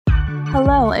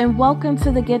Hello, and welcome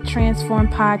to the Get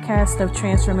Transformed podcast of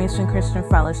Transformation Christian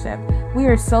Fellowship. We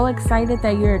are so excited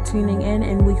that you're tuning in,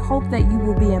 and we hope that you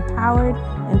will be empowered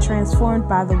and transformed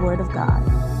by the Word of God.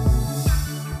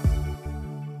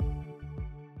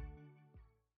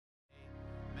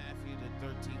 Matthew, the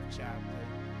 13th chapter.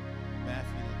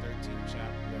 Matthew, the 13th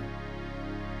chapter.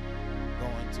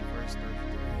 Going to verse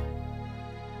 33.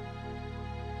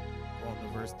 Going to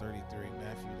verse 33.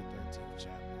 Matthew, the 13th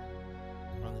chapter.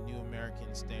 From the New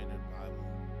American Standard Bible.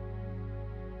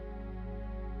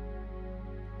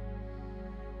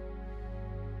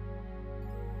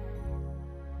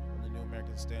 From the New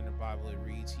American Standard Bible, it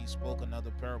reads, "He spoke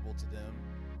another parable to them.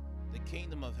 The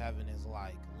kingdom of heaven is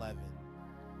like leaven,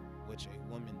 which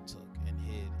a woman took and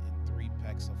hid in 3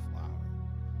 pecks of flour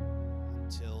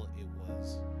until it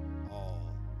was all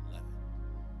leavened."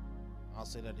 I'll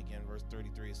say that again. Verse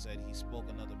 33, it said, "He spoke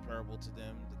another parable to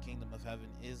them. The kingdom of heaven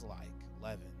is like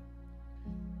leaven,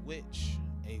 which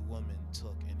a woman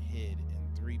took and hid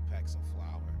in 3 pecks of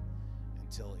flour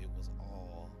until it was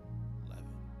all leavened."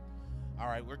 All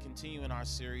right, we're continuing our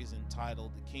series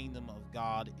entitled "The Kingdom of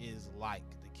God is Like."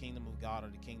 The kingdom of God, or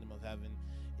the kingdom of heaven,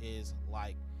 is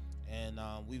like. And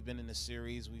we've been in the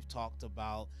series. We've talked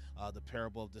about the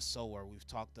parable of the sower. We've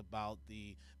talked about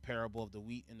the parable of the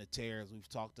wheat and the tares. We've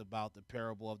talked about the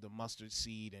parable of the mustard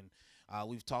seed. And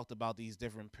we've talked about these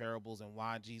different parables and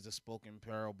why Jesus spoke in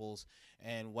parables.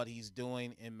 And what he's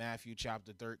doing in Matthew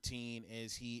chapter 13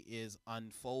 is he is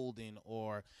unfolding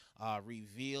or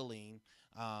revealing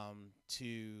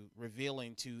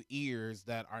to ears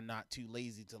that are not too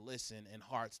lazy to listen and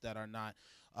hearts that are not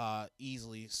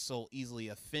easily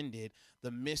offended,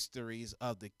 the mysteries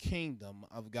of the kingdom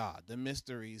of God. The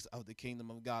mysteries of the kingdom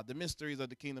of God. The mysteries of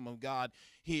the kingdom of God.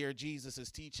 Here Jesus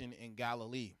is teaching in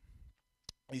Galilee.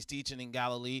 He's teaching in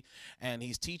Galilee, and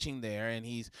he's teaching there, and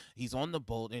he's on the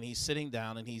boat, and he's sitting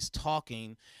down, and he's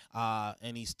talking,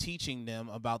 and he's teaching them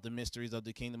about the mysteries of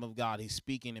the kingdom of God. He's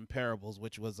speaking in parables,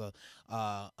 which was a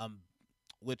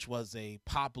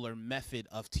popular method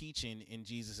of teaching in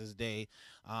Jesus's day.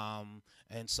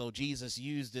 And so Jesus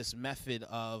used this method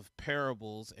of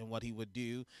parables, and what he would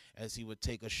do is he would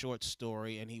take a short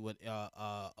story, and he would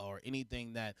or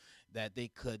anything that they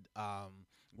could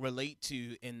relate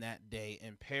to in that day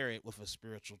and pair it with a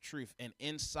spiritual truth. And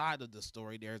inside of the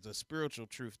story, there's a spiritual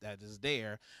truth that is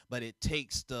there, but it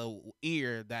takes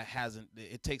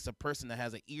it takes a person that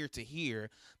has an ear to hear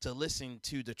to listen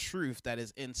to the truth that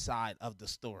is inside of the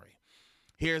story.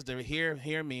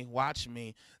 Hear me, watch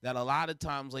me, that a lot of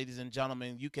times, ladies and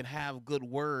gentlemen, you can have good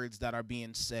words that are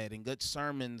being said and good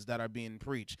sermons that are being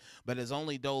preached, but it's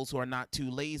only those who are not too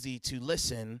lazy to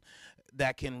listen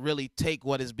that can really take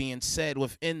what is being said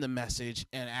within the message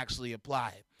and actually apply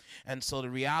it. And so the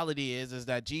reality is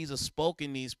that Jesus spoke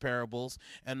in these parables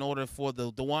in order for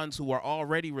the ones who are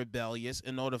already rebellious,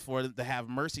 in order for them to have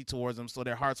mercy towards them so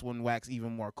their hearts wouldn't wax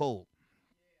even more cold.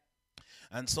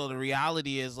 And so the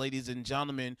reality is, ladies and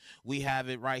gentlemen, we have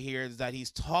it right here, is that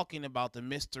he's talking about the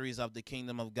mysteries of the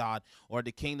kingdom of God, or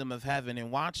the kingdom of heaven.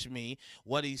 And watch me,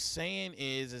 what he's saying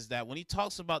is that when he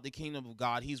talks about the kingdom of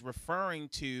God, he's referring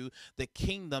to the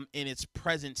kingdom in its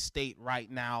present state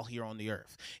right now here on the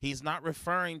earth. He's not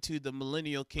referring to the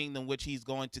millennial kingdom which he's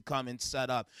going to come and set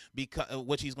up,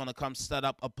 which he's going to come set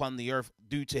up upon the earth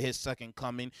due to his second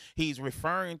coming. He's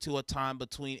referring to a time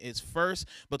between his first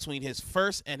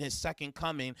and his second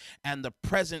coming, and the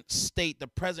present state, the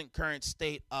present current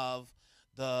state of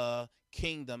the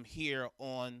kingdom here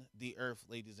on the earth,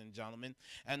 ladies and gentlemen.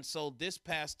 And so this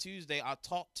past Tuesday, I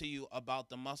talked to you about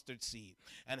the mustard seed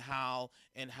and how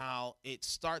it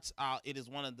starts out. It is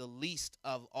one of the least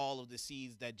of all of the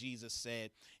seeds that Jesus said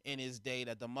in his day,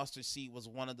 that the mustard seed was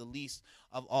one of the least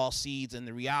of all seeds. And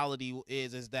the reality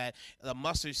is that the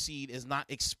mustard seed is not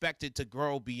expected to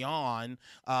grow beyond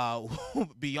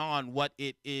what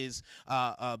it is,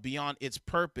 beyond its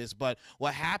purpose. But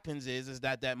what happens is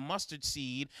that mustard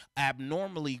seed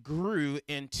abnormally grew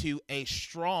into a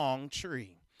strong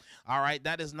tree. All right,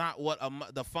 that is not what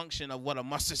the function of what a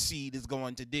mustard seed is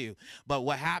going to do. But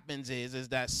what happens is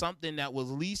that something that was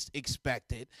least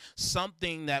expected,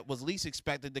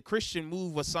 the Christian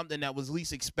move was something that was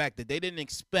least expected. They didn't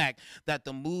expect that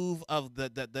the move of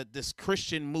this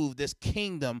Christian move, this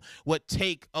kingdom, would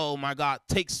take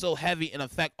so heavy an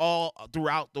effect all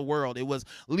throughout the world. It was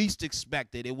least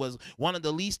expected. It was one of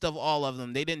the least of all of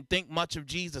them. They didn't think much of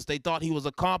Jesus. They thought he was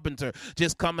a carpenter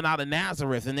just coming out of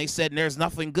Nazareth, and they said there's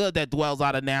nothing good blood that dwells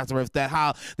out of Nazareth, that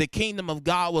how the kingdom of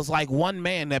God was like one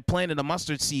man that planted a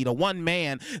mustard seed, or one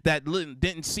man that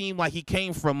didn't seem like he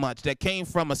came from much, that came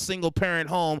from a single parent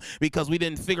home because we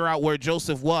didn't figure out where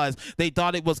Joseph was. They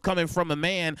thought it was coming from a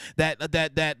man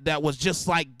that was just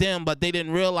like them, but they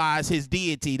didn't realize his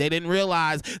deity. They didn't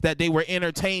realize that they were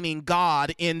entertaining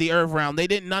God in the earth realm. They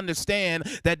didn't understand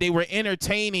that they were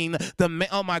entertaining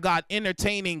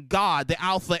entertaining God, the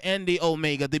Alpha and the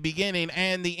Omega, the beginning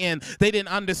and the end. They didn't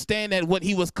understand that what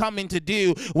he was coming to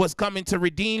do was coming to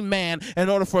redeem man in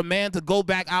order for man to go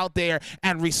back out there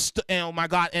and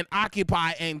and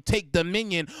occupy and take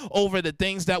dominion over the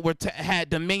things that had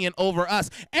dominion over us.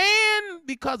 And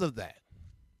because of that,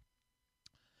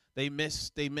 they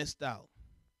missed out.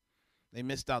 They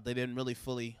missed out. They didn't really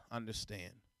fully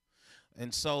understand.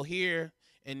 And so here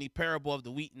in the parable of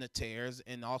the wheat and the tares,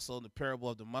 and also the parable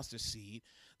of the mustard seed,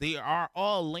 they are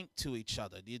all linked to each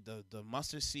other. The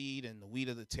mustard seed and the wheat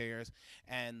of the tares,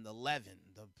 and the leaven,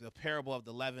 the parable of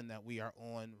the leaven that we are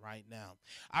on right now.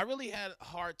 I really had a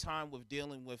hard time with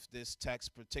dealing with this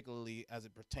text, particularly as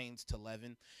it pertains to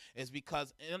leaven, is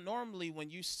because normally when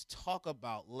you talk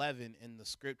about leaven in the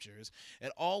scriptures,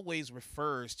 it always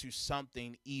refers to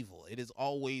something evil. It is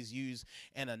always used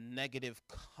in a negative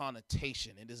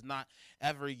connotation. It is not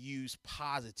ever used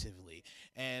positively.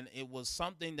 And it was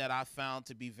something that I found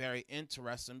to be very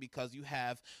interesting, because you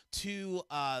have two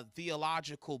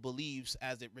theological beliefs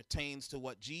as it pertains to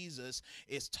what Jesus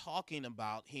is talking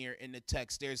about here in the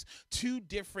text. There's two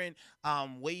different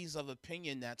ways of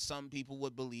opinion that some people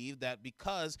would believe that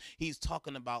because he's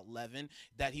talking about leaven,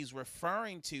 that he's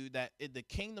referring to that in the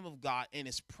kingdom of God in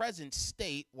its present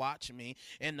state, watch me,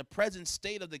 in the present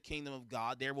state of the kingdom of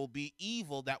God, there will be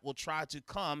evil that will try to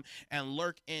come and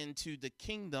lurk into the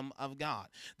kingdom of God,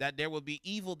 that there will be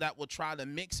evil that will try to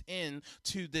mix in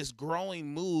to this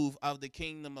growing move of the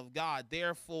kingdom of God.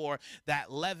 Therefore,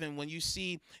 that leaven, when you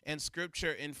see in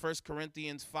scripture in 1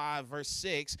 Corinthians 5 verse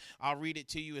 6, I'll read it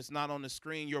to you. It's not on the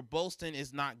screen. Your boasting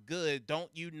is not good. Don't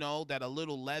you know that a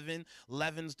little leaven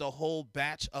leavens the whole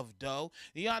batch of dough?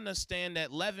 You understand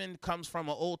that leaven comes from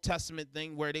an Old Testament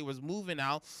thing where they was moving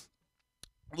out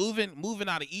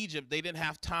of Egypt. They didn't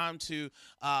have time to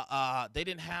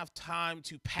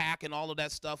pack and all of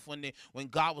that stuff when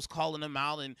God was calling them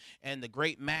out and the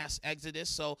great mass exodus.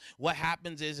 So what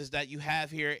happens is that you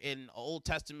have here in Old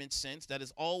Testament sense that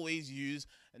is always used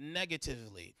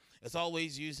negatively. It's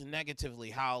always used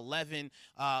negatively, how leaven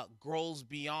grows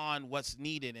beyond what's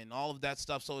needed and all of that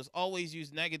stuff. So it's always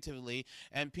used negatively,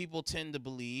 and people tend to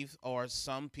believe, or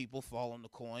some people fall on the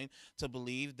coin to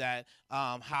believe, that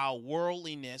how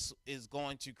worldliness is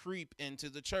going to creep into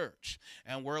the church.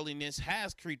 And worldliness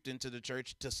has creeped into the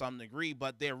church to some degree,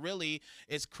 but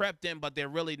it's crept in, but they're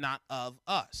really not of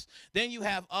us. Then you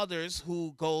have others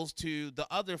who goes to the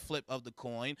other flip of the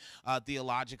coin,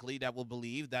 theologically, that will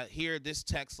believe that here this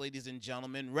text, ladies and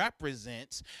gentlemen,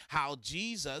 represents how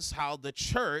the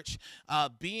church,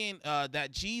 that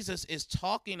Jesus is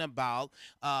talking about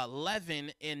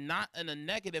leaven not in a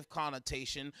negative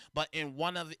connotation, but in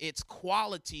one of its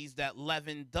qualities that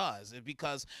leaven does.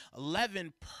 Because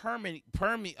leaven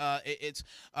it's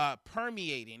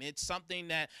permeating. It's something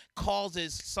that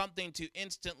causes something to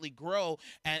instantly grow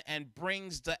and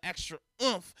brings the extra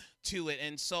oomph to it.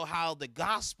 And so how the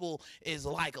gospel is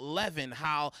like leaven,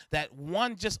 how that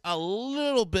just a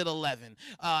little bit of leaven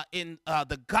in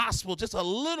the gospel, just a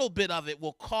little bit of it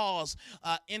will cause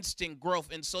instant growth.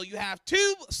 And so you have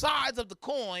two sides of the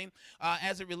coin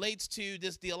as it relates to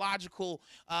this theological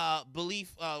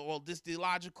belief, or this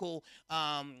theological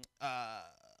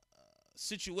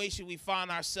situation we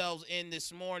find ourselves in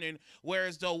this morning.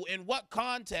 Whereas though, in what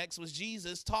context was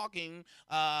Jesus talking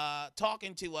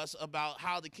to us about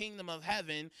how the kingdom of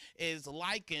heaven is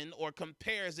likened or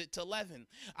compares it to leaven?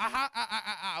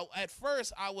 At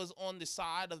first I was on the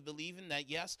side of believing that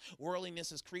yes,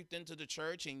 worldliness has creeped into the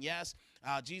church, and yes,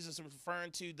 Jesus is referring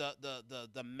to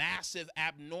the massive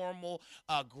abnormal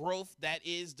growth that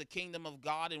is the kingdom of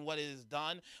God and what it has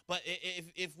done. But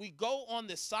if we go on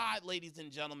the side, ladies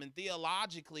and gentlemen, theologically,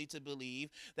 to believe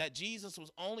that Jesus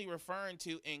was only referring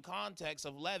to in context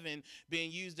of leaven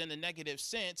being used in a negative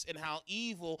sense and how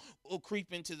evil will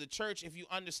creep into the church, if you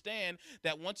understand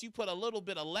that once you put a little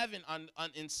bit of leaven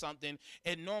in something,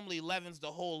 it normally leavens the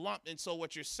whole lump. And so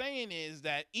what you're saying is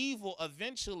that evil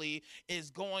eventually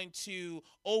is going to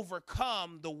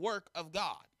overcome the work of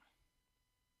God.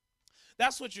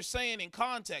 That's what you're saying in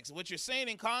context. What you're saying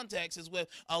in context is with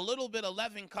a little bit of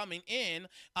leaven coming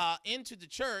into the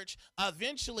church,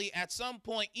 eventually at some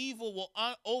point evil will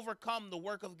overcome the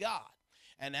work of God.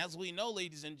 And as we know,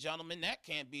 ladies and gentlemen, that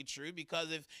can't be true,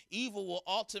 because if evil will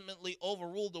ultimately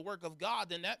overrule the work of God,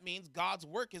 then that means God's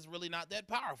work is really not that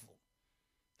powerful.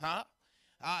 Huh?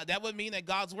 That would mean that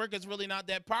God's work is really not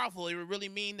that powerful. It would really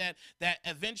mean that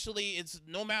eventually, it's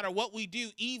no matter what we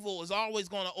do, evil is always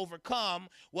going to overcome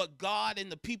what God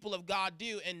and the people of God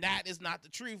do, and that is not the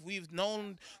truth. We've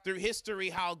known through history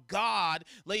how God,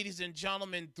 ladies and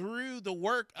gentlemen, through the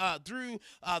work, through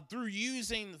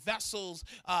using vessels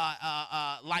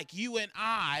like you and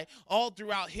I, all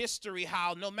throughout history,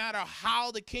 how no matter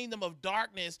how the kingdom of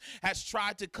darkness has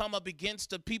tried to come up against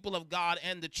the people of God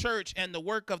and the church and the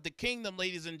work of the kingdom,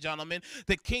 ladies and gentlemen,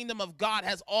 the kingdom of God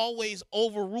has always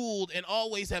overruled and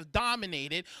always have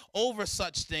dominated over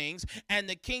such things, and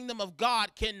the kingdom of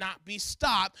God cannot be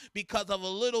stopped because of a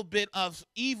little bit of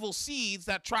evil seeds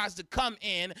that tries to come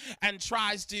in and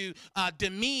tries to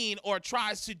demean or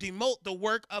tries to demote the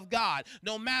work of God.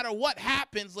 No matter what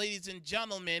happens, ladies and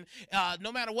gentlemen,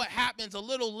 no matter what happens, a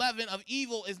little leaven of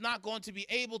evil is not going to be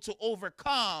able to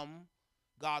overcome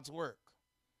God's work.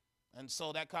 And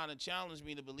so that kind of challenged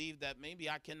me to believe that maybe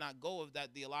I cannot go with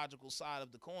that theological side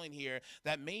of the coin here,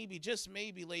 that maybe, just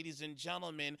maybe, ladies and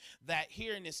gentlemen, that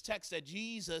here in this text that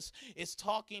Jesus is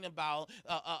talking about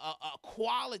a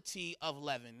quality of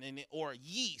leaven or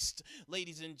yeast,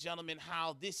 ladies and gentlemen,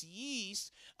 how this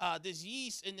yeast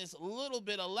in this little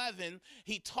bit of leaven,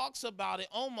 he talks about it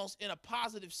almost in a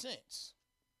positive sense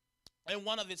and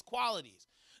one of its qualities.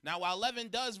 Now, while leaven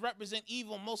does represent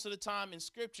evil most of the time in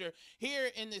Scripture, here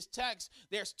in this text,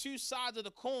 there's two sides of the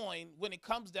coin when it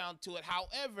comes down to it.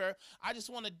 However, I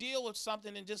just want to deal with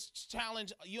something and just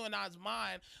challenge you and I's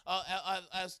mind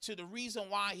as to the reason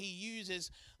why he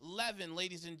uses leaven,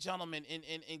 ladies and gentlemen,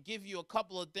 and give you a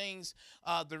couple of things,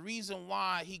 the reason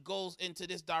why he goes into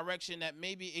this direction that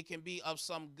maybe it can be of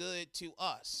some good to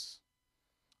us.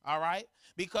 All right?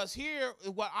 Because here,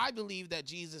 what I believe that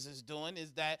Jesus is doing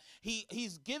is that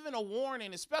he's given a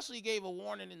warning, especially he gave a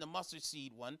warning in the mustard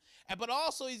seed one, but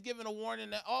also he's given a warning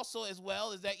that also as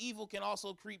well is that evil can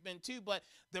also creep in too. But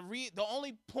the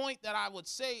only point that I would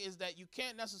say is that you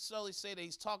can't necessarily say that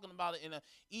he's talking about it in an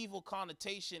evil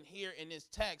connotation here in this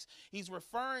text. He's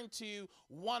referring to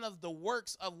one of the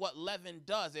works of what leaven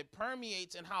does. It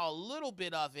permeates, and how a little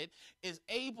bit of it is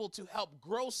able to help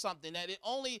grow something, that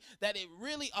it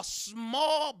really a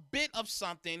small bit of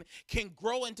something can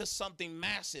grow into something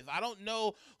massive. I don't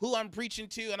know who I'm preaching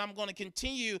to, and I'm going to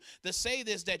continue to say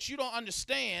this, that you don't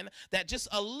understand that just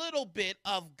a little bit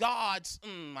of God's,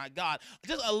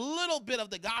 just a little bit of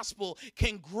the gospel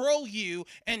can grow you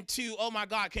into,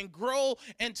 can grow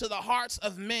into the hearts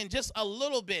of men just a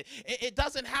little bit. It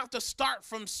doesn't have to start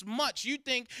from much. You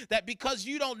think that because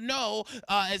you don't know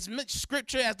as much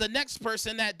scripture as the next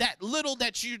person, that little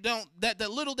that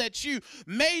you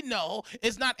may know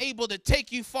is not able to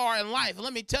take you far in life.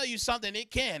 Let me tell you something,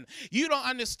 it can. You don't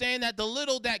understand that the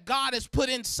little that God has put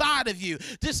inside of you,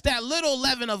 just that little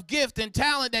leaven of gift and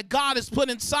talent that God has put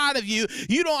inside of you,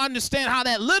 you don't understand how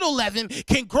that little leaven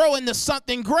can grow into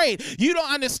something great. You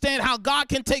don't understand how God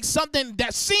can take something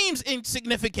that seems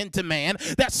insignificant to man,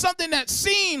 that's something that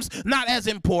seems not as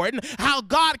important, how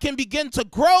God can begin to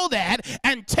grow that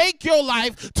and take your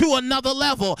life to another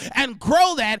level and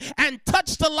grow that and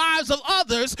touch the lives of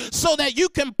others so that you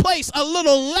can place a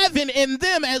little leaven in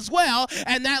them as well,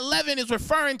 and that leaven is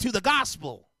referring to the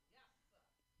gospel.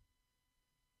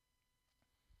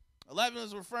 Leaven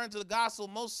is referring to the gospel.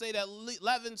 Most say that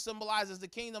leaven symbolizes the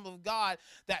kingdom of God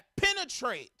that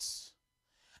penetrates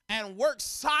and works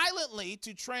silently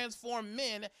to transform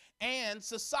men and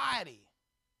society.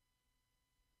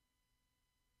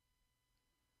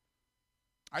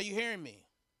 Are you hearing me?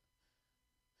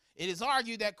 It is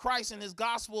argued that Christ and his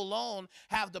gospel alone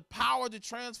have the power to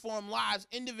transform lives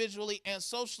individually and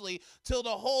socially till the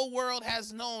whole world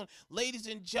has known. Ladies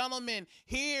and gentlemen,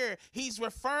 here he's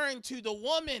referring to the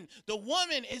woman. The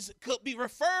woman could be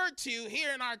referred to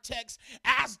here in our text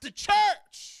as the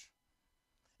church.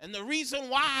 And the reason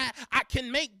why I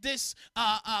can make this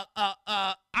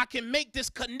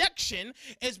connection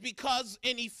is because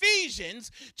in Ephesians,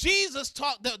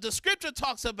 the scripture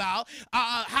talks about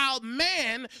how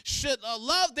men should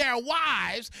love their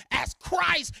wives as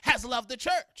Christ has loved the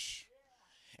church.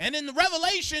 And in the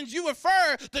Revelations,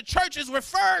 the church is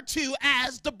referred to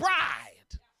as the bride.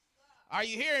 Are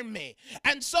you hearing me?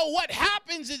 And so what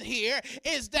happens in here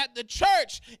is that the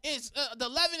church is, the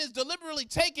leaven is deliberately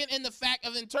taken in the fact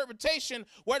of interpretation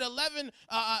where the leaven,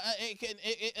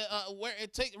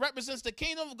 represents the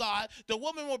kingdom of God. The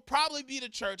woman will probably be the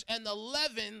church, and the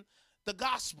leaven, the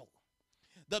gospel.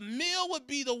 The meal would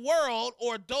be the world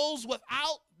or those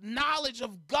without knowledge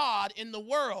of God in the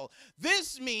world.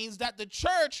 This means that the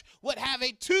church would have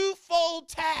a twofold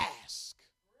task.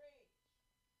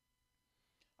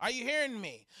 Are you hearing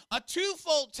me? A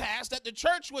twofold task that the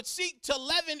church would seek to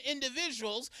leaven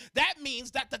individuals. That means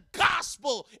that the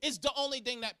gospel is the only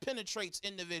thing that penetrates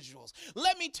individuals.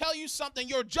 Let me tell you something.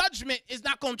 Your judgment is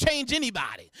not going to change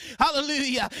anybody.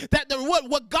 Hallelujah.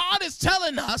 What God is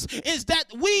telling us is that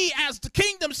we as the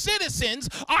kingdom citizens,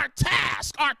 our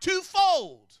task are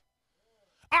twofold.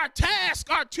 Our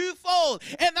tasks are twofold.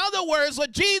 In other words,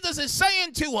 what Jesus is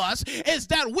saying to us is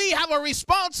that we have a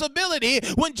responsibility.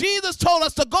 When Jesus told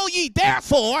us to go ye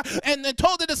therefore, and then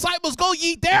told the disciples, go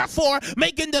ye therefore,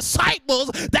 making disciples,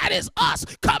 that is us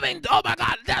coming, oh my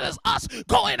God, that is us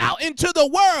going out into the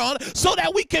world so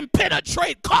that we can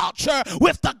penetrate culture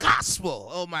with the gospel.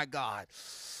 Oh my God.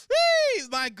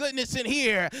 My goodness, in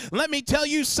here, let me tell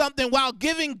you something. While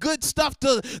giving good stuff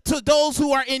to those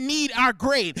who are in need are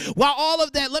great, while all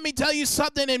of that, let me tell you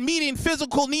something, and meeting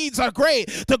physical needs are great,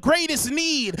 the greatest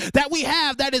need that we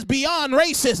have that is beyond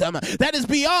racism, that is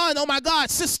beyond, oh my God,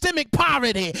 systemic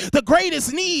poverty, the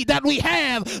greatest need that we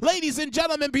have, ladies and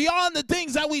gentlemen, beyond the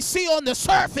things that we see on the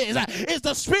surface, is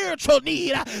the spiritual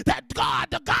need that God,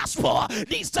 the gospel,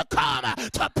 needs to come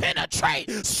to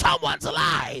penetrate someone's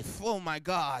life. Oh my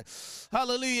God.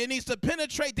 Hallelujah. It needs to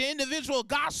penetrate the individual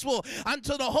gospel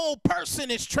until the whole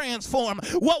person is transformed.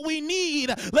 What we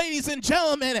need, ladies and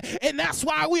gentlemen, and that's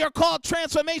why we are called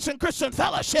Transformation Christian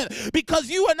Fellowship, because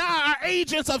you and I are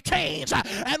agents of change.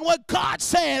 And what God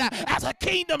said, as a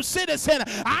kingdom citizen,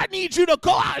 I need you to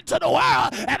go out into the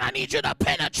world and I need you to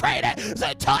penetrate it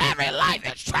until every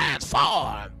life is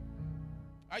transformed.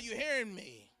 Are you hearing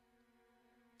me?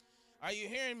 Are you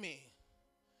hearing me?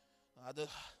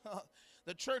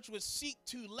 The church would seek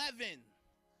to leaven.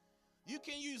 You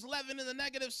can use leaven in the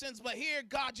negative sense, but here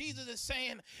God, Jesus is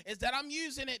saying is that I'm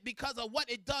using it because of what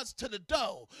it does to the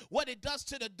dough. What it does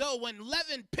to the dough, when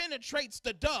leaven penetrates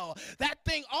the dough, that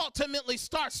thing ultimately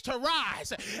starts to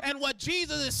rise. And what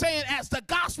Jesus is saying, as the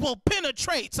gospel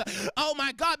penetrates, oh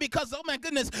my God, because, oh my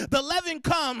goodness, the leaven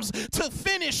comes to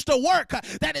finish the work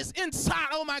that is inside,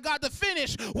 oh my God, to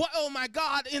finish what, oh my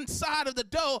God, inside of the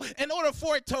dough in order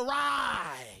for it to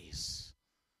rise.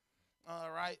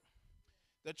 All right.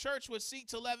 The church would seek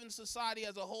to leaven society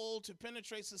as a whole, to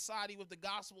penetrate society with the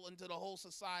gospel until the whole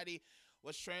society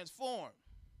was transformed.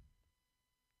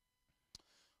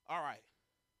 All right.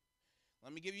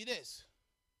 Let me give you this.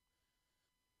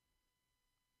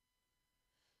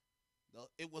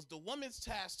 It was the woman's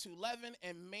task to leaven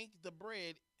and make the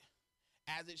bread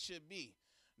as it should be.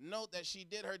 Note that she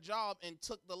did her job and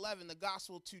took the leaven, the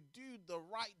gospel, to do the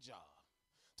right job,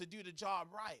 to do the job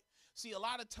right. See, a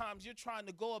lot of times you're trying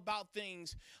to go about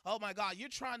things, oh my God, you're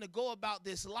trying to go about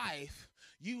this life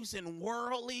using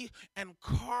worldly and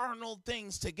carnal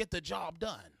things to get the job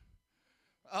done.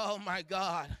 Oh my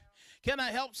God. Can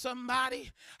I help somebody?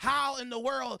 How in the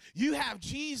world you have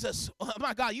Jesus? Oh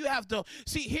my God, you have to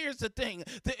see. Here's the thing.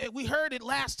 We heard it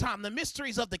last time. The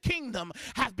mysteries of the kingdom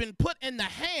have been put in the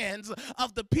hands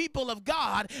of the people of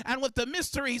God. And with the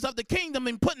mysteries of the kingdom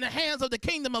and put in the hands of the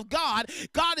kingdom of God,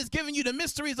 God is giving you the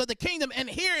mysteries of the kingdom. And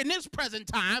here in this present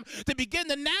time to begin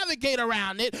to navigate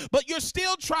around it, but you're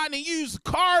still trying to use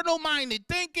carnal-minded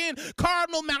thinking,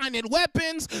 carnal-minded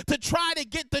weapons to try to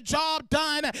get the job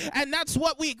done. And that's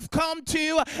what we've come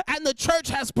to, and the church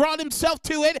has brought himself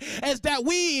to it, is that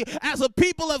we as a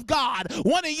people of God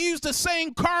want to use the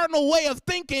same carnal way of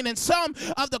thinking and some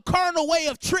of the carnal way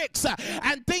of tricks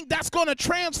and think that's going to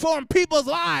transform people's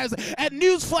lives. And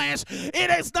newsflash,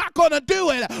 it is not going to do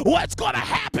it. What's going to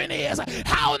happen is,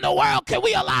 how in the world can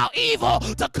we allow evil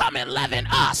to come and leaven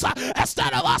us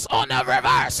instead of us on the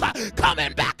reverse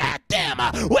coming back at them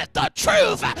with the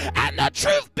truth, and the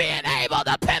truth being able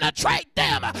to penetrate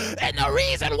them? And the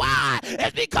reason why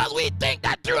is because we think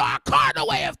that through our carnal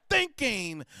way of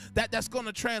thinking that's going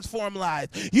to transform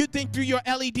life. You think through your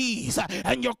LEDs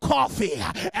and your coffee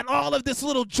and all of this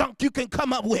little junk you can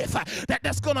come up with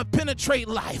that's going to penetrate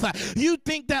life. You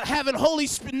think that having Holy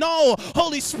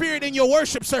Spirit in your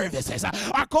worship services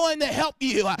are going to help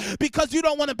you because you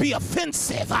don't want to be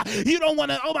offensive. You don't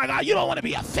want to, oh my God, you don't want to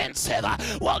be offensive.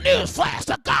 Well, newsflash,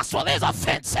 the gospel is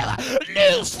offensive.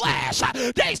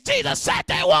 Newsflash, Jesus said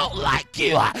they won't like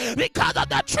you because of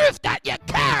the truth that you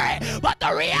carry. But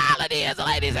the reality is,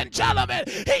 ladies and gentlemen,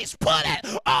 he's put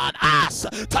it on us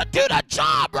to do the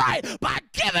job right by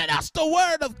giving us the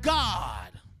word of God.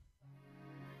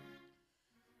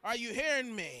 Are you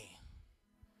hearing me?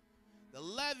 The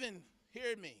leaven,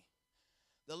 hear me.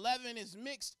 The leaven is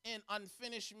mixed in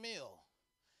unfinished meal.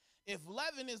 If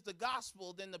leaven is the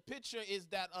gospel, then the picture is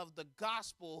that of the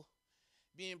gospel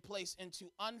being placed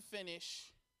into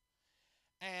unfinished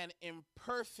and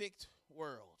imperfect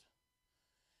world,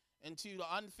 into the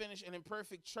unfinished and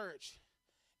imperfect church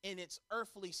in its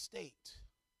earthly state.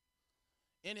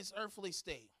 In its earthly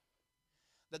state.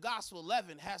 The gospel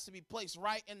leaven has to be placed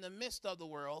right in the midst of the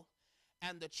world,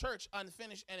 and the church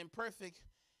unfinished and imperfect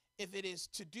if it is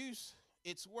to do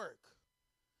its work.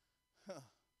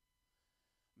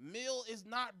 Meal is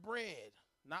not bread,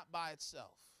 not by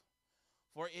itself,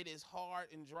 for it is hard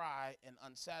and dry and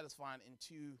unsatisfying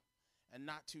and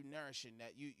not too nourishing.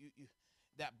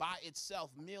 That by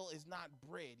itself, meal is not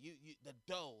bread. The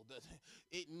dough,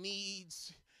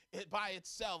 it by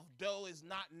itself. Dough is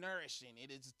not nourishing.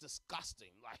 It is disgusting.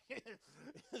 Like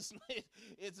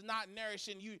it's not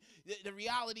nourishing. The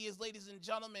reality is, ladies and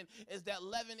gentlemen, is that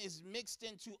leaven is mixed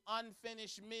into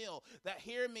unfinished meal. That,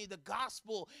 hear me, the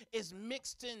gospel is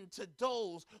mixed into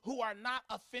those who are not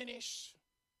a finished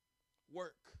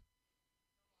work.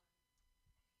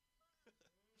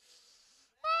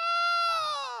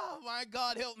 My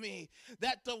God, help me.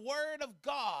 That the word of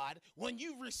God, when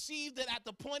you received it at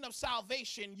the point of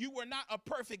salvation, you were not a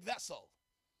perfect vessel.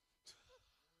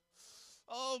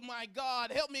 Oh my God,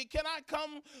 help me. Can I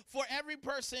come for every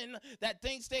person that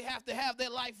thinks they have to have their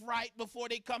life right before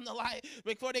they come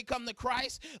to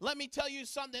Christ? Let me tell you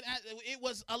something. It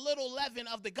was a little leaven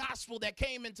of the gospel that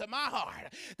came into my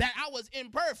heart, that I was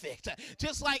imperfect,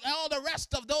 just like all the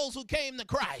rest of those who came to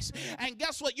Christ. And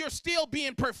guess what? You're still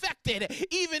being perfected,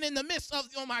 even in the midst of,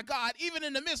 oh my God, even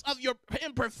in the midst of your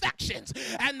imperfections.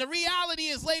 And the reality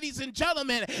is, ladies and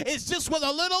gentlemen, it's just with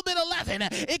a little bit of leaven,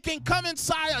 it can come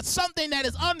inside of something that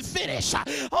is unfinished.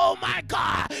 Oh my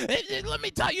God. Let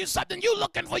me tell you something. You're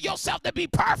looking for yourself to be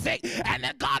perfect, and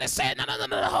then God is saying, no.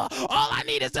 All I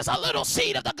need is just a little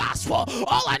seed of the gospel.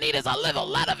 All I need is a little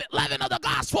leaven of the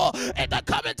gospel, and to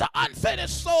come into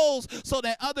unfinished souls, so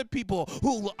that other people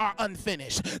who are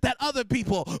unfinished, that other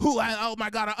people who, oh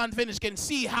my God, are unfinished, can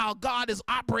see how God is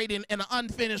operating in an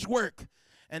unfinished work.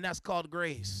 And that's called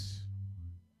grace.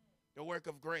 The work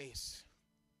of grace.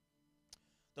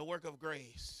 The work of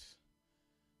grace.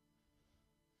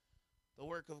 The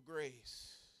work of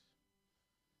grace.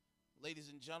 Ladies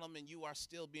and gentlemen, you are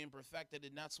still being perfected,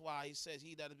 and that's why he says,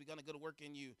 he that has begun a good work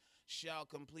in you shall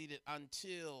complete it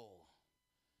until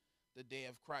the day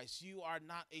of Christ. You are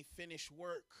not a finished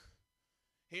work.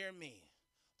 Hear me.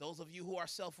 Those of you who are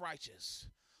self-righteous,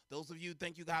 those of you who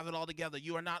think you have it all together,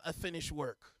 you are not a finished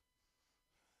work.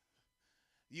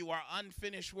 You are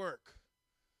unfinished work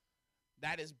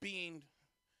that is being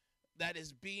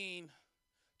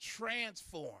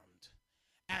transformed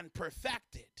and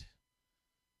perfected.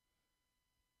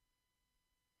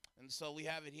 And so we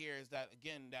have it here is that,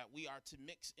 again, that we are to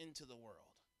mix into the world.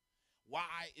 Why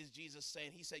is Jesus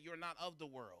saying? He said, you're not of the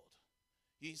world.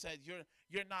 He said,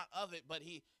 you're not of it, but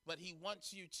he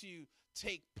wants you to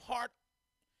take part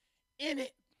in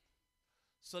it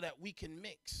so that we can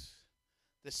mix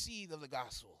the seed of the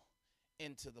gospel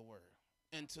into the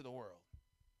world.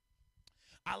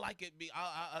 I like it.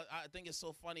 I think it's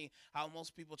so funny how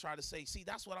most people try to say, see,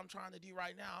 that's what I'm trying to do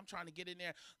right now. I'm trying to get in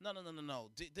there. No.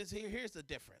 Here's the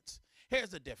difference. Here's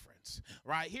the difference,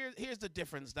 right? Here's the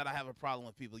difference that I have a problem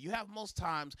with people. You have most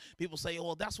times people say,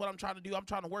 well, that's what I'm trying to do. I'm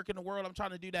trying to work in the world. I'm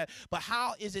trying to do that. But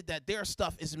how is it that their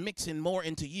stuff is mixing more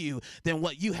into you than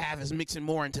what you have is mixing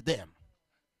more into them?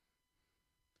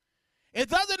 It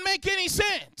doesn't make any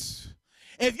sense.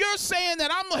 If you're saying that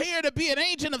I'm here to be an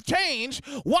agent of change,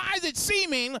 why is it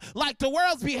seeming like the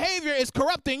world's behavior is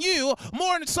corrupting you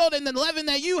more so than the leaven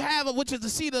that you have, which is the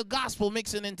seed of the gospel,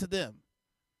 mixing into them?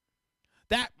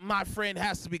 That, my friend,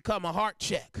 has to become a heart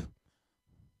check.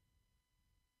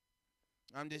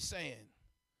 I'm just saying.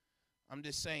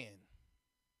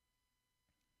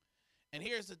 And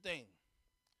here's the thing.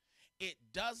 It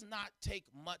does not take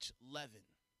much leaven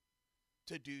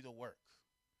to do the work.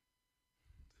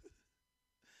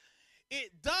 It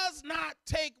does not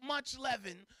take much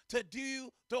leaven to do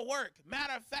the work.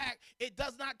 Matter of fact, it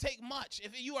does not take much.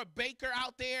 If you are a baker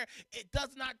out there, it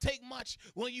does not take much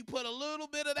when you put a little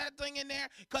bit of that thing in there,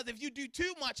 because if you do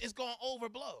too much, it's going to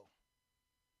overblow.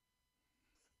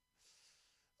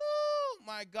 Oh,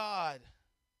 my God.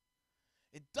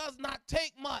 It does not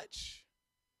take much.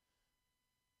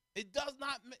 It does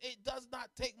not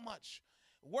take much.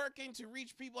 Working to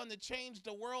reach people and to change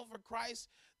the world for Christ,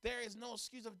 there is no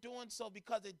excuse of doing so,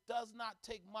 because it does not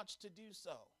take much to do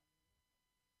so.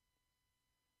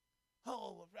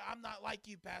 Oh, I'm not like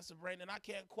you, Pastor Brandon. I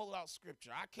can't quote out scripture.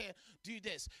 I can't do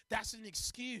this. That's an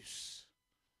excuse.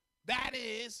 That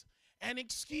is an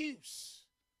excuse.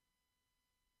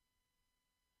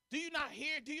 Do you not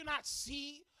hear? Do you not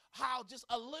see how just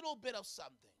a little bit of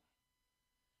something?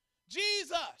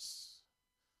 Jesus,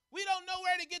 we don't know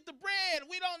where to get the bread.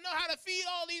 We don't know how to feed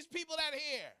all these people that are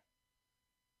here.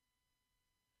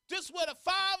 Just with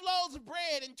 5 loaves of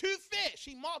bread and 2 fish,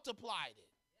 he multiplied it.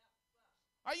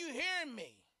 Are you hearing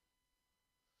me?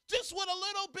 Just with a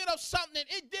little bit of something,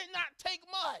 it did not take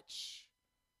much.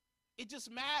 It just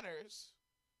matters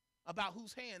about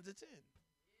whose hands it's in.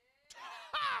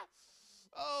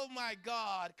 Oh my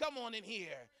God, come on in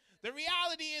here. The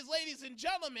reality is, ladies and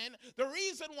gentlemen, the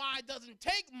reason why it doesn't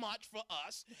take much for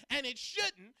us, and it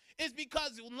shouldn't, is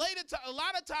because a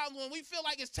lot of times when we feel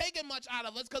like it's taking much out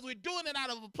of us, because we're doing it out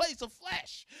of a place of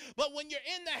flesh. But when you're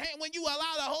in the hand, when you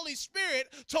allow the Holy Spirit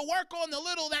to work on the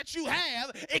little that you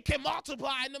have, it can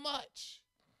multiply into much.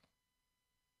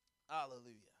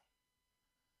 Hallelujah.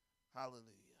 Hallelujah.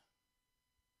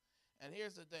 And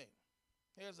here's the thing.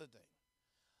 Here's the thing.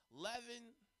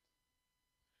 Leaven.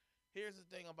 Here's the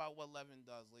thing about what leaven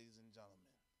does, ladies and gentlemen.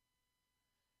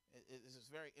 It's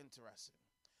just very interesting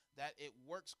that it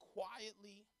works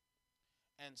quietly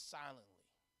and silently.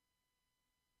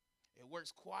 It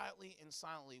works quietly and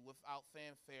silently without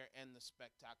fanfare and the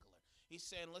spectacular. He's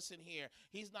saying, listen here,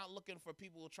 he's not looking for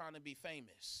people trying to be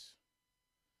famous.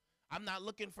 I'm not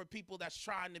looking for people that's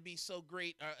trying to be so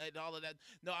great and all of that.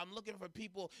 No, I'm looking for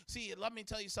people. See, let me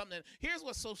tell you something. Here's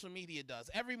what social media does.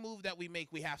 Every move that we make,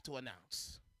 we have to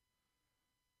announce.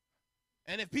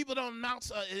 And if people don't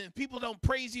announce, if people don't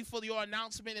praise you for your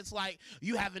announcement, it's like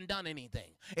you haven't done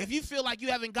anything. If you feel like you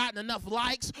haven't gotten enough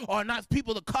likes or enough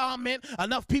people to comment,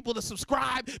 enough people to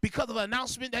subscribe because of an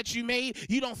announcement that you made,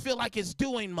 you don't feel like it's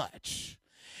doing much.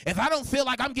 If I don't feel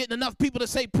like I'm getting enough people to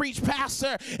say, preach,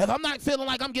 pastor, if I'm not feeling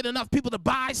like I'm getting enough people to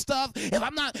buy stuff,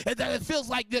 if it feels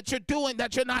like that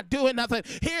you're not doing nothing.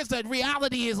 Here's the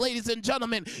reality is, ladies and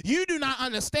gentlemen, you do not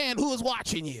understand who is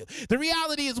watching you. The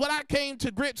reality is what I came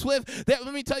to grips with, that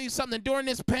let me tell you something, during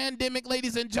this pandemic,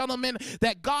 ladies and gentlemen,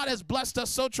 that God has blessed us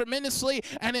so tremendously,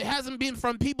 and it hasn't been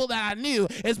from people that I knew.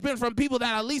 It's been from people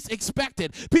that I least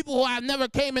expected, people who I've never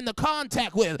came into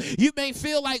contact with. You may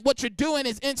feel like what you're doing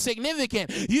is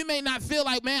insignificant. You may not feel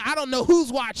like, man, I don't know who's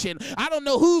watching. I don't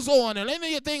know who's on or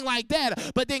anything like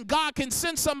that. But then God can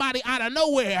send somebody out of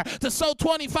nowhere to sow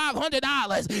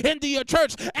 $2,500 into your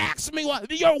church. Ask me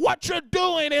what you're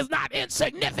doing is not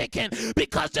insignificant,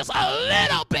 because just a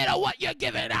little bit of what you're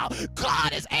giving out,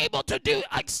 God is able to do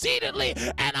exceedingly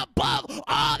and above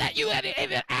all that you had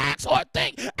even ask or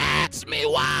think. Ask me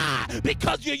why.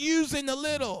 Because you're using the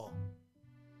little.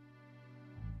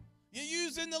 You're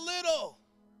using the little.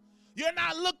 You're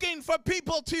not looking for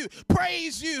people to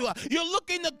praise you. You're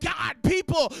looking to guide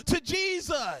people to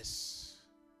Jesus.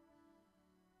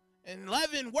 And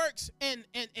leaven works, and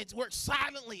it works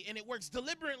silently, and it works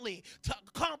deliberately to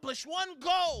accomplish one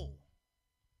goal,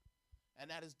 and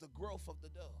that is the growth of the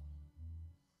dough.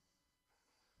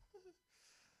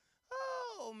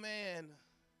 Oh, man.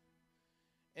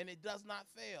 And it does not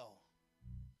fail.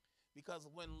 Because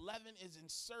when leaven is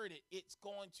inserted,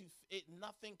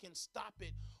 nothing can stop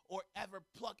it or ever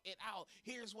pluck it out.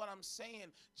 Here's what I'm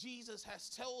saying. Jesus has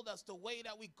told us the way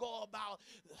that we go about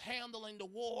handling the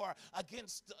war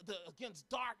against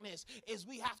darkness is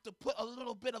we have to put a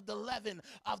little bit of the leaven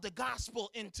of the gospel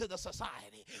into the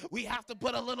society. We have to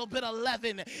put a little bit of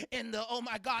leaven in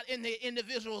the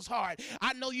individual's heart.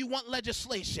 I know you want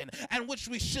legislation, and which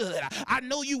we should. I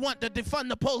know you want to defund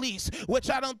the police, which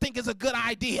I don't think is a good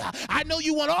idea. I know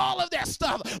you want all of that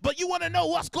stuff, but you want to know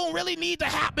what's going to really need to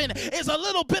happen is a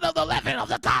little bit of the leaven of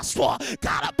the gospel.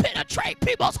 Gotta penetrate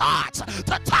people's hearts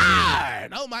to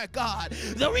turn. Oh my God.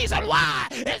 The reason why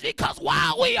is because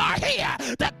while we are here,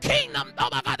 the kingdom, oh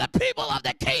my God, the people of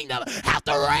the kingdom have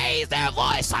to raise their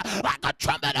voice like a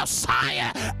trumpet of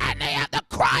Zion, and they have to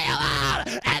cry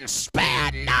aloud and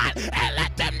spare not, and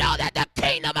let them know that the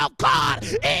kingdom of God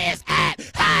is at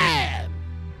hand.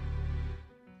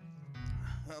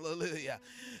 Hallelujah.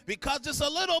 Because just a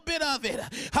little bit of it,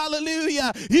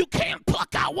 hallelujah, you can't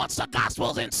pluck out once the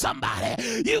gospel's in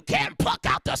somebody. You can't pluck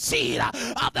out the seed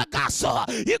of the gospel.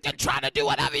 You can try to do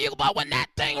whatever you, but when that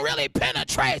thing really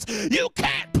penetrates, you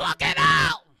can't pluck it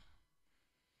out.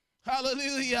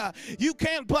 Hallelujah. You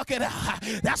can't pluck it out.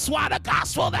 That's why the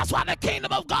gospel, that's why the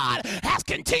kingdom of God has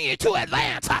continued to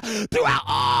advance throughout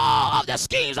all of the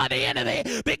schemes of the enemy,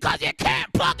 because you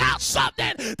can't pluck out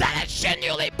something that has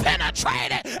genuinely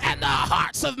penetrated in the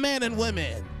hearts of men and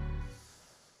women.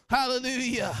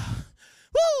 Hallelujah.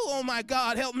 Woo, oh my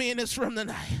God, help me in this room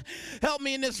tonight. Help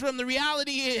me in this room. The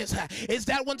reality is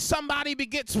that when somebody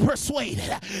gets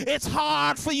persuaded, it's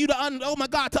hard for you to,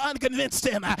 unconvince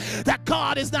them that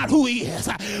God is not who he is.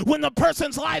 When the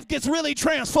person's life gets really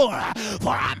transformed,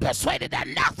 for I'm persuaded that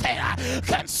nothing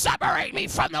can separate me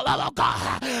from the love of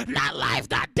God. Not life,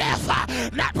 not death,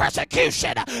 not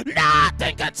persecution.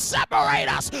 Nothing can separate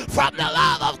us from the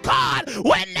love of God.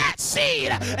 When that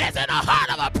seed is in the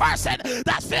heart of a person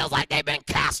that feels like they've been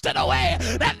casted away,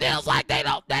 that feels like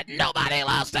that nobody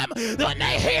loves them, when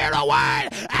they hear the word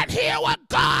and hear what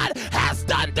God has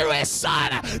done through his son,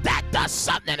 that does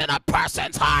something in a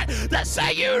person's heart that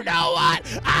say, you know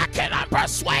what, I'm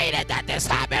persuaded that this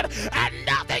happened, and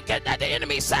nothing that the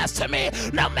enemy says to me,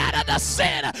 no matter the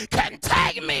sin, can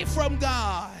take me from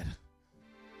God.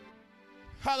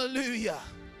 Hallelujah.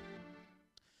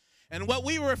 And what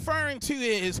we were referring to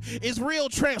is real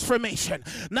transformation.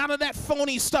 None of that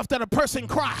phony stuff that a person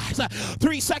cries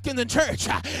 3 seconds in church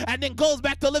and then goes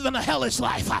back to living a hellish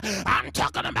life. I'm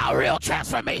talking about real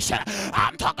transformation.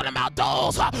 I'm talking about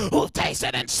those who've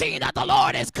tasted and seen that the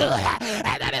Lord is good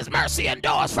and that his mercy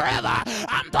endures forever.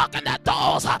 I'm talking to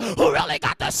those who really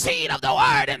got the seed of the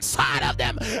word inside of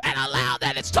them and allow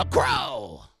that it's to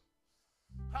grow.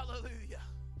 Hallelujah.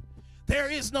 There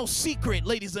is no secret,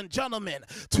 ladies and gentlemen,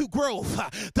 to growth.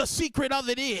 The secret of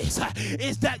it is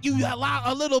that you allow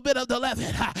a little bit of the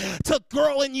leaven to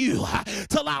grow in you,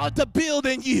 to allow it to build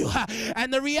in you.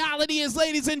 And the reality is,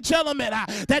 ladies and gentlemen,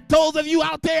 that those of you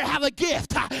out there have a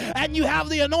gift and you have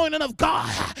the anointing of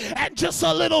God and just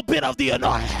a little bit of the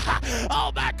anointing.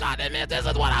 Oh my God, and this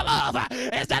is what I love,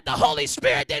 is that the Holy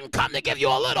Spirit didn't come to give you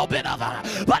a little bit of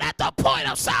it, but at the point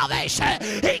of salvation,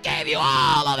 he gave you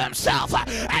all of himself.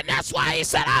 And that's why he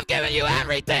said, I've given you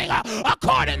everything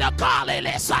according to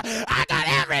godliness. I got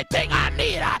everything I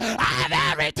need. I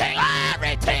have everything.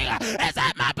 Everything is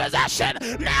at my possession.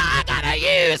 Now I gotta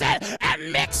use it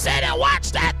and mix it and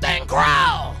watch that thing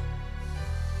grow.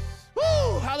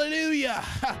 Woo, hallelujah.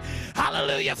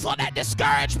 Hallelujah. For that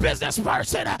discouraged business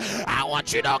person, I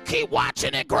want you to keep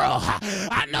watching it grow.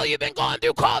 I know you've been going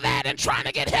through COVID and trying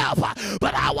to get help,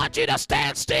 but I want you to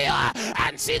stand still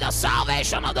and see the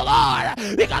salvation of the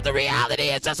Lord, because the reality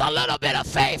is just a little bit of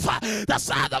faith, the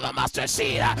size of a mustard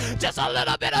seed, just a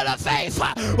little bit of the faith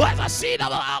with a seed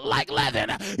of like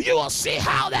leaven. You will see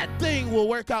how that thing will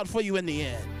work out for you in the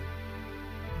end.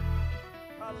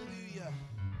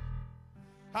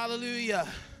 Hallelujah.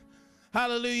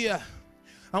 Hallelujah.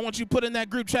 I want you to put in that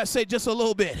group chat, say just a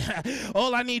little bit.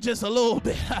 All I need, just a little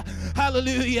bit.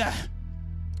 Hallelujah.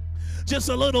 Just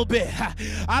a little bit.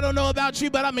 I don't know about you,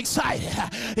 but I'm excited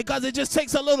because it just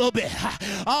takes a little bit.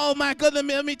 Oh my goodness,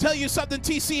 let me tell you something,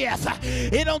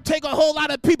 TCF. It don't take a whole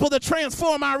lot of people to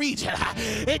transform our region.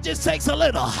 It just takes a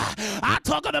little. I'm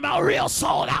talking about real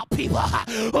sold out people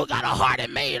who got a heart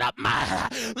and made up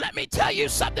mind. Let me tell you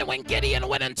something, when Gideon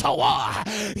went into war,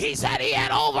 he said he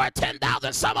had over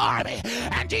 10,000 some army.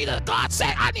 And God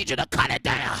said, I need you to cut it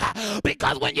down,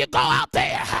 because when you go out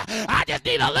there, I just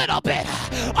need a little bit.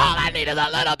 All I need is a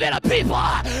little bit of people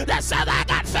that says, I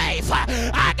got faith.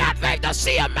 I got faith to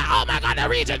see oh my God, the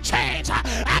region change.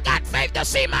 I got faith to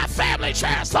see my family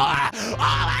transform. All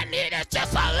I need is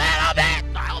just a little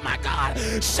bit. Oh my God.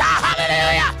 Shout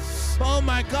hallelujah. Oh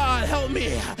my God, help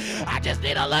me. I just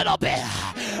need a little bit.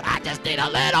 I just need a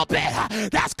little bit.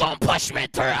 That's going to push me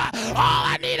through. All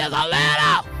I need is a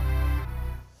little.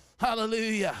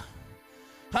 Hallelujah.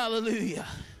 Hallelujah.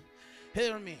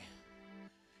 Hear me.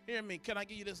 Hear me. Can I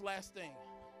give you this last thing?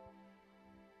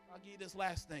 I'll give you this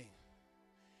last thing.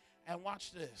 And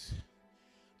watch this.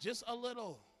 Just a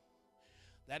little.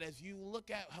 That if you look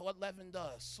at what leaven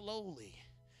does, slowly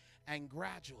and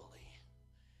gradually,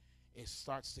 it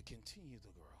starts to continue to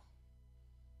grow.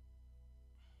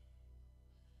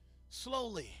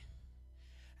 Slowly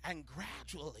and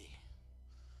gradually.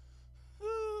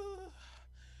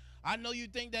 I know you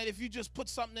think that if you just put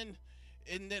something in,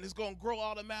 and then it's going to grow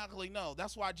automatically. No,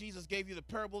 that's why Jesus gave you the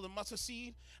parable of the mustard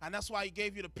seed, and that's why he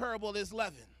gave you the parable of this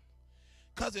leaven,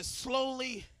 because it's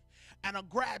slowly and a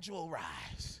gradual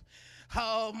rise.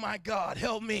 Oh my God,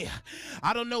 help me.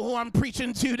 I don't know who I'm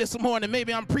preaching to this morning.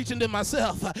 Maybe I'm preaching to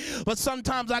myself, but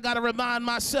sometimes I got to remind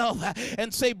myself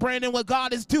and say, Brandon, what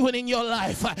God is doing in your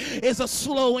life is a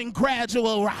slow and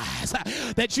gradual rise.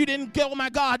 That you didn't go, oh my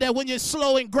God, that when you're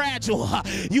slow and gradual,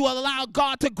 you allow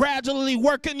God to gradually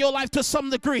work in your life to some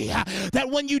degree. That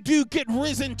when you do get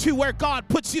risen to where God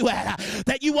puts you at,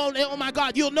 that you won't, oh my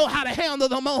God, you'll know how to handle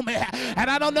the moment. And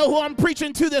I don't know who I'm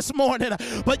preaching to this morning,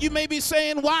 but you may be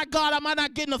saying, why God, might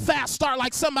not get a fast start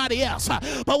like somebody else,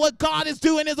 but what God is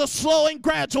doing is a slow and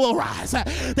gradual rise,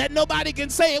 that nobody can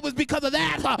say it was because of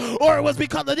that or it was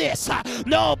because of this.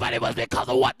 No, but it was because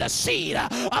of what the seed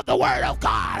of the word of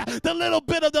God, the little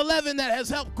bit of the leaven that has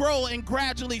helped grow and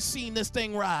gradually seen this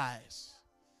thing rise.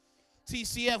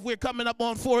 TCF, we're coming up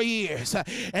on 4 years,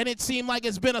 and it seemed like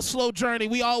it's been a slow journey.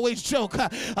 We always joke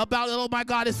about, oh my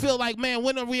God, it feels like, man,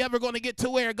 when are we ever going to get to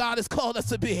where God has called us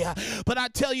to be? But I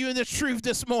tell you the truth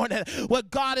this morning, what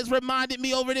God has reminded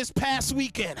me over this past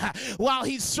weekend, while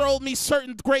he showed me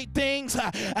certain great things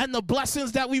and the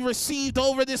blessings that we received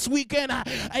over this weekend,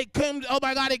 oh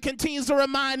my God, it continues to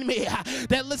remind me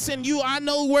that, listen, I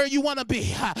know where you want to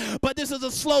be, but this is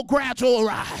a slow, gradual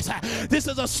rise. This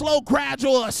is a slow,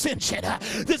 gradual ascension.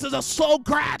 This is a slow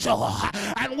gradual,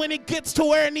 and when it gets to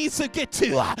where it needs to get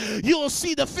to, you'll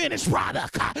see the finished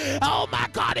product. Oh my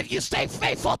God, if you stay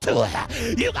faithful to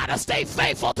it, you gotta stay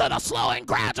faithful to the slow and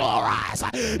gradual rise.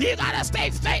 You gotta stay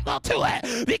faithful to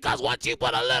it, because once you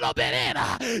put a little bit in,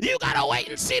 you gotta wait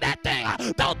and see that thing.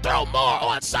 Don't throw more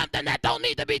on something that don't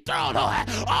need to be thrown on.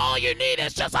 All you need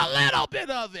is just a little bit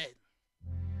of it.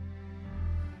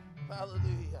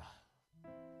 Hallelujah.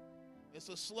 It's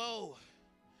a slow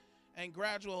and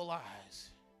gradual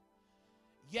rise,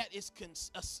 yet it's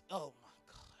oh my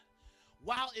God,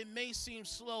 while it may seem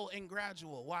slow and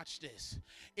gradual, watch this,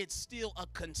 it's still a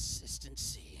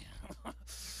consistency.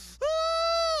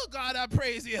 Ooh, God, I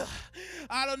praise you.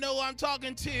 I don't know who I'm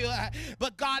talking to,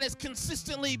 but God has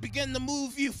consistently begun to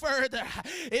move you further.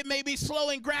 It may be slow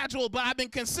and gradual, but I've been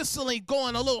consistently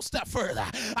going a little step further.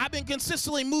 I've been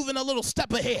consistently moving a little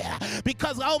step ahead,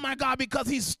 because, oh my God, because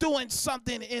he's doing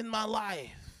something in my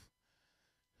life.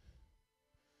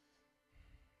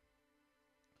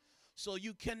 So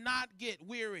you cannot get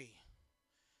weary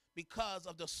because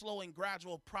of the slow and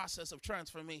gradual process of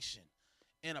transformation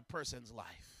in a person's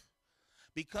life.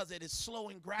 Because it is slow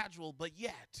and gradual, but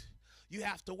yet you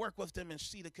have to work with them and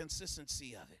see the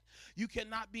consistency of it. You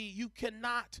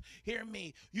cannot, hear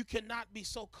me, you cannot be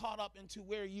so caught up into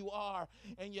where you are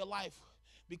in your life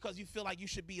because you feel like you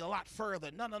should be a lot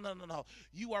further. No.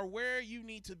 You are where you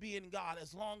need to be in God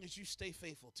as long as you stay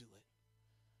faithful to it.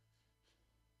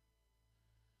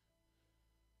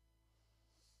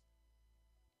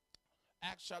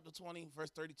 Acts chapter 20,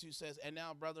 verse 32 says, "And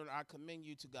now, brethren, I commend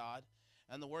you to God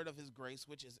and the word of his grace,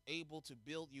 which is able to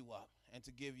build you up and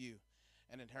to give you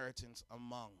an inheritance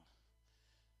among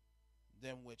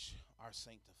them which are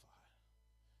sanctified."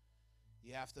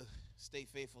 You have to stay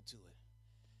faithful to it.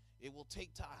 It will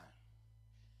take time.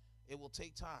 It will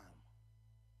take time.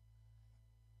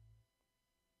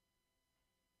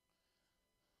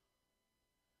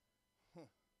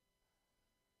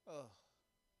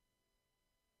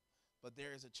 But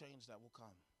there is a change that will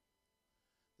come.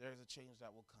 There is a change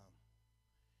that will come.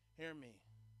 Hear me.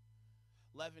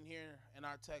 Leaven here in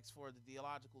our text for the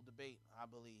theological debate, I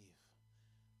believe,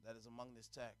 that is among this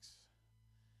text,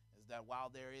 is that while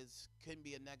there can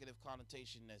be a negative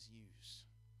connotation that's used,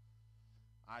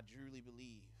 I truly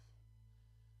believe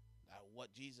that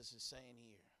what Jesus is saying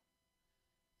here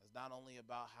is not only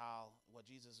about how what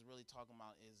Jesus is really talking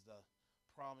about is the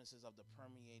promises of the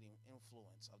permeating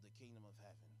influence of the kingdom of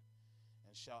heaven,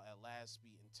 and shall at last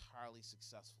be entirely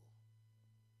successful.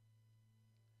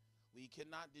 We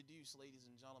cannot deduce, ladies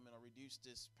and gentlemen, or reduce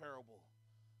this parable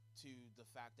to the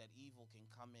fact that evil can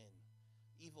come in.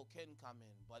 Evil can come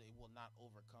in, but it will not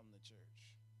overcome the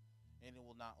church. And it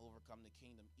will not overcome the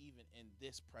kingdom, even in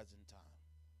this present time.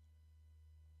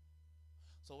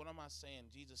 So what am I saying?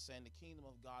 Jesus saying the kingdom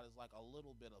of God is like a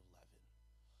little bit of leaven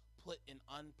put in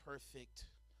unperfect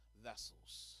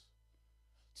vessels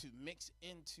to mix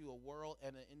into a world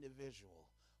and an individual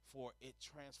for its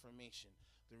transformation.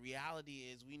 The reality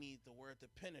is we need the word to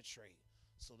penetrate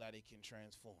so that it can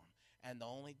transform. And the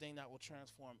only thing that will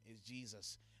transform is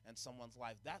Jesus and someone's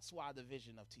life. That's why the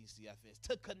vision of TCF is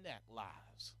to connect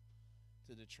lives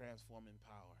to the transforming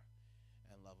power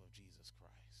and love of Jesus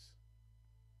Christ.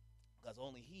 Because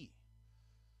only he,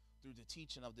 through the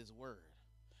teaching of this word,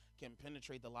 can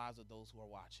penetrate the lives of those who are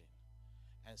watching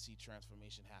and see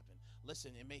transformation happen.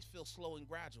 Listen, it may feel slow and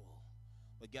gradual,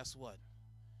 but guess what?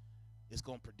 It's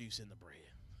going to produce in the bread.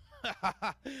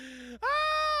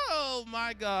 Oh,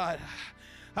 my God.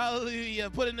 Hallelujah.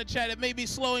 Put in the chat, it may be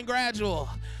slow and gradual,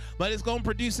 but it's going to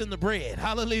produce in the bread.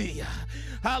 Hallelujah.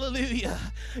 Hallelujah.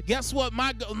 Guess what?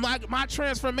 My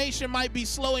transformation might be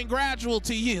slow and gradual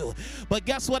to you, but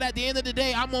guess what? At the end of the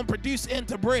day, I'm going to produce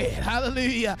into bread.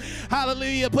 Hallelujah.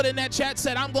 Hallelujah. Put in that chat,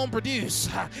 said, I'm going to produce.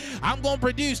 I'm going to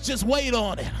produce. Just wait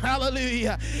on it.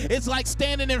 Hallelujah. It's like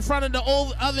standing in front of the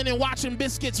oven and watching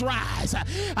biscuits rise. At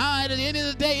the end of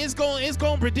the day, it's going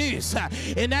to produce.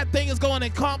 And that thing is going to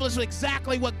accomplish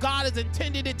exactly what God has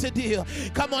intended it to do.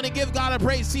 Come on and give God a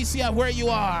praise, CCF, where you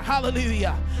are.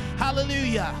 Hallelujah.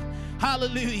 Hallelujah.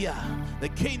 Hallelujah. The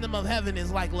kingdom of heaven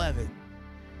is like leaven.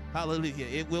 Hallelujah.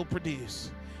 It will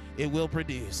produce. It will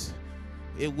produce.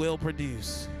 It will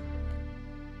produce.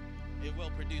 It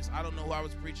will produce. I don't know who I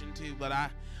was preaching to, but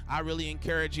I really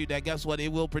encourage you that guess what?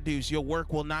 It will produce. Your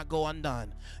work will not go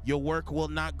undone. Your work will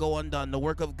not go undone. The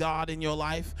work of God in your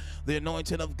life, the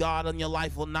anointing of God in your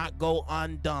life will not go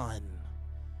undone.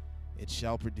 It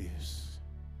shall produce.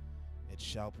 It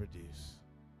shall produce.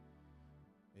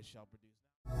 It shall produce.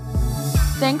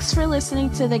 Thanks for listening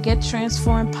to the Get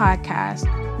Transformed podcast.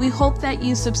 We hope that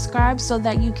you subscribe so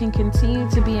that you can continue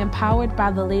to be empowered by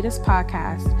the latest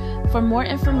podcast. For more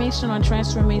information on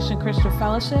Transformation Christian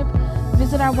Fellowship,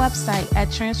 visit our website at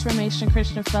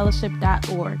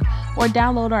transformationchristianfellowship.org or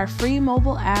download our free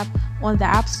mobile app on the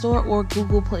App Store or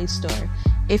Google Play Store.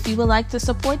 If you would like to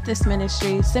support this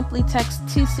ministry, simply text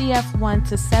TCF1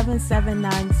 to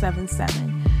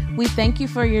 77977. We thank you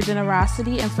for your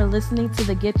generosity and for listening to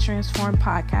the Get Transformed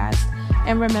podcast.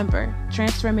 And remember,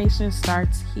 transformation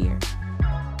starts here.